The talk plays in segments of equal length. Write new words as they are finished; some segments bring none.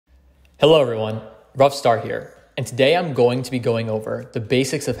Hello everyone, Rough Start here, and today I'm going to be going over the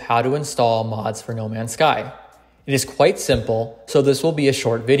basics of how to install mods for No Man's Sky. It is quite simple, so this will be a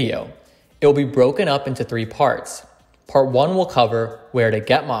short video. It will be broken up into 3 parts. Part 1 will cover where to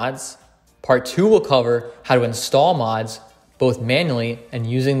get mods, Part 2 will cover how to install mods, both manually and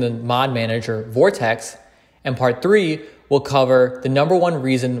using the mod manager Vortex, and Part 3 will cover the number 1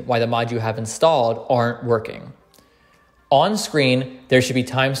 reason why the mods you have installed aren't working. On screen, there should be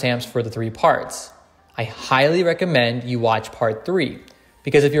timestamps for the 3 parts. I highly recommend you watch part 3,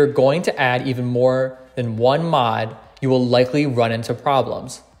 because if you're going to add even more than 1 mod, you will likely run into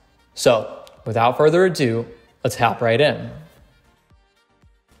problems. So, without further ado, let's hop right in.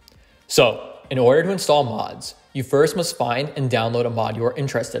 So, in order to install mods, you first must find and download a mod you are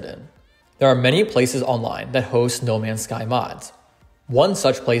interested in. There are many places online that host No Man's Sky mods. One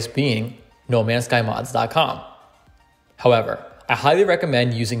such place being nomanskymods.com. However, I highly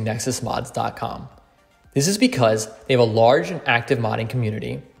recommend using nexusmods.com. This is because they have a large and active modding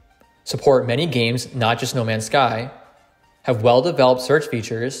community, support many games, not just No Man's Sky, have well-developed search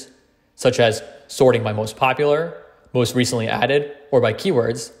features, such as sorting by most popular, most recently added, or by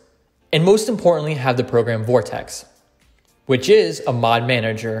keywords, and most importantly have the program Vortex, which is a mod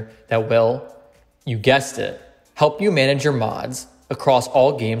manager that will, you guessed it, help you manage your mods across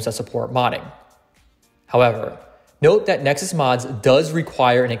all games that support modding. However, note that Nexus Mods does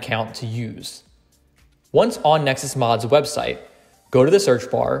require an account to use. Once on Nexus Mods' website, go to the search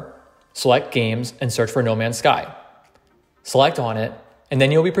bar, select Games, and search for No Man's Sky. Select on it, and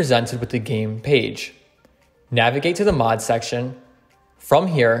then you'll be presented with the game page. Navigate to the Mods section. From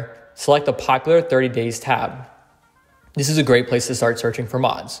here, select the Popular 30 Days tab. This is a great place to start searching for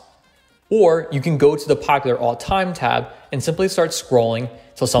mods. Or you can go to the Popular All Time tab and simply start scrolling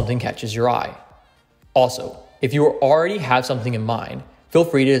till something catches your eye. Also, if you already have something in mind, feel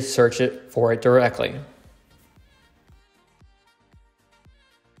free to search for it directly.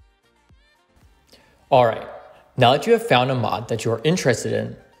 Alright, now that you have found a mod that you are interested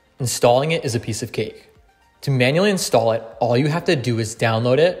in, installing it is a piece of cake. To manually install it, all you have to do is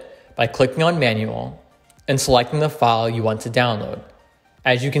download it by clicking on Manual and selecting the file you want to download,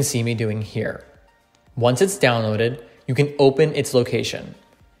 as you can see me doing here. Once it's downloaded, you can open its location.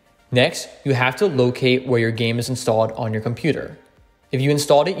 Next, you have to locate where your game is installed on your computer. If you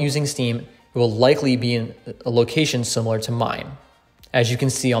installed it using Steam, it will likely be in a location similar to mine, as you can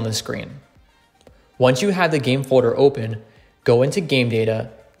see on the screen. Once you have the game folder open, go into Game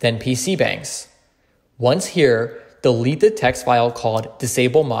Data, then PC Banks. Once here, delete the text file called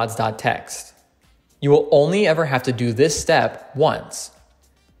disablemods.txt. You will only ever have to do this step once.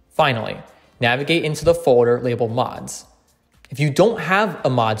 Finally, navigate into the folder labeled Mods. If you don't have a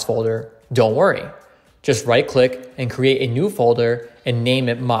mods folder, don't worry. Just right-click and create a new folder and name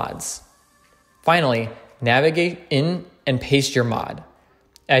it mods. Finally, navigate in and paste your mod.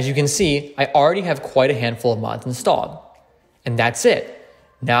 As you can see, I already have quite a handful of mods installed. And that's it.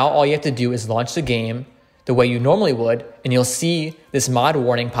 Now all you have to do is launch the game the way you normally would, and you'll see this mod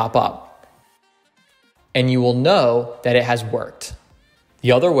warning pop up. And you will know that it has worked.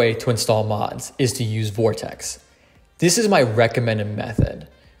 The other way to install mods is to use Vortex. This is my recommended method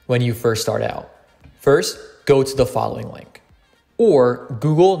when you first start out. First, go to the following link, or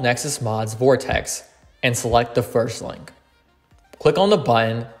Google Nexus Mods Vortex and select the first link. Click on the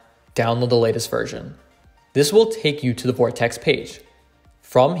button, download the latest version. This will take you to the Vortex page.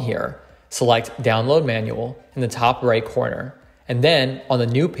 From here, select Download Manual in the top right corner, and then on the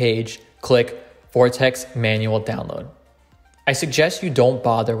new page, click Vortex Manual Download. I suggest you don't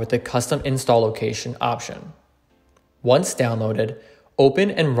bother with the custom install location option. Once downloaded, open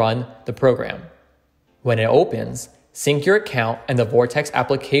and run the program. When it opens, sync your account and the Vortex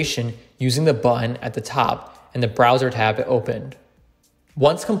application using the button at the top and the browser tab it opened.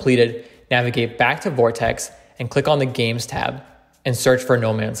 Once completed, navigate back to Vortex and click on the Games tab and search for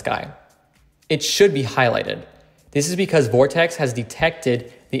No Man's Sky. It should be highlighted. This is because Vortex has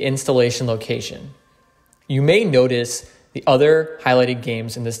detected the installation location. You may notice the other highlighted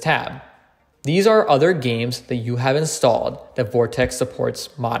games in this tab. These are other games that you have installed that Vortex supports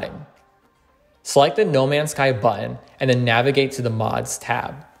modding. Select the No Man's Sky button and then navigate to the Mods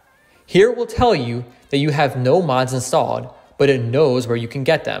tab. Here it will tell you that you have no mods installed, but it knows where you can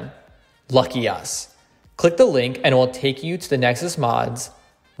get them. Lucky us. Click the link and it will take you to the Nexus Mods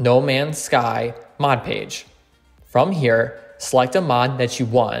No Man's Sky mod page. From here, select a mod that you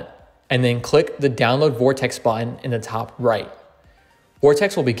want and then click the Download Vortex button in the top right.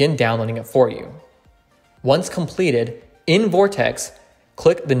 Vortex will begin downloading it for you. Once completed, in Vortex,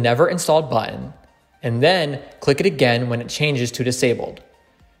 click the Never Installed button, and then click it again when it changes to disabled.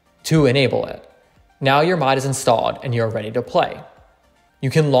 to enable it. Now your mod is installed and you're ready to play. You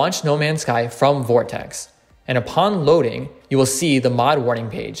can launch No Man's Sky from Vortex, and upon loading, you will see the mod warning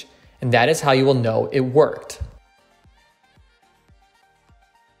page, and that is how you will know it worked.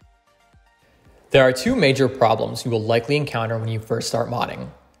 There are two major problems you will likely encounter when you first start modding.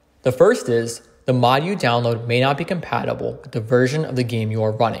 The first is, the mod you download may not be compatible with the version of the game you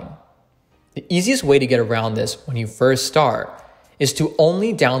are running. The easiest way to get around this when you first start is to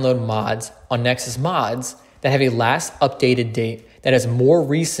only download mods on Nexus Mods that have a last updated date that is more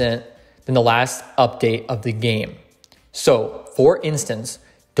recent than the last update of the game. So, for instance,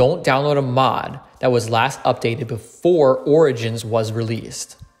 don't download a mod that was last updated before Origins was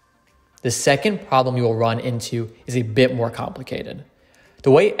released. The second problem you will run into is a bit more complicated.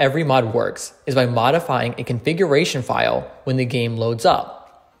 The way every mod works is by modifying a configuration file when the game loads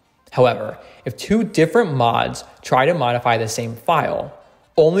up. However, if two different mods try to modify the same file,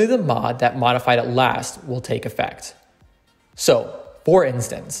 only the mod that modified it last will take effect. So, for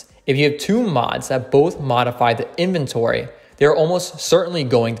instance, if you have two mods that both modify the inventory, they are almost certainly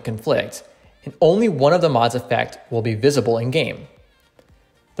going to conflict, and only one of the mods' effect will be visible in-game.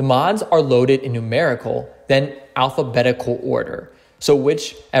 The mods are loaded in numerical, then alphabetical order, so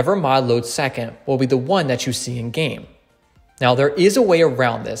whichever mod loads second will be the one that you see in-game. Now, there is a way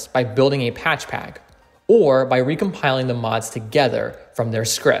around this by building a patch pack, or by recompiling the mods together from their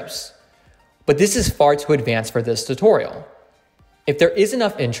scripts. But this is far too advanced for this tutorial. If there is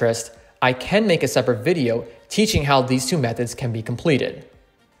enough interest, I can make a separate video teaching how these two methods can be completed.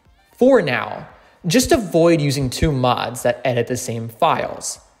 For now, just avoid using two mods that edit the same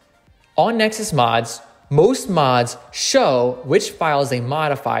files. On Nexus Mods, most mods show which files they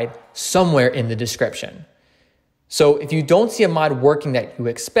modified somewhere in the description. So if you don't see a mod working that you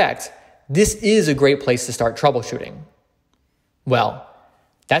expect, this is a great place to start troubleshooting. Well,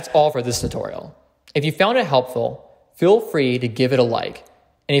 that's all for this tutorial. If you found it helpful, feel free to give it a like.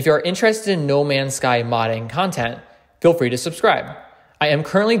 And if you are interested in No Man's Sky modding content, feel free to subscribe. I am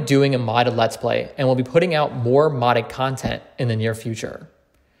currently doing a modded Let's Play and will be putting out more modded content in the near future.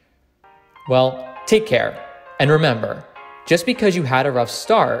 Well, take care. And remember, just because you had a rough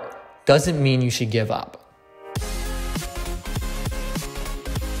start doesn't mean you should give up.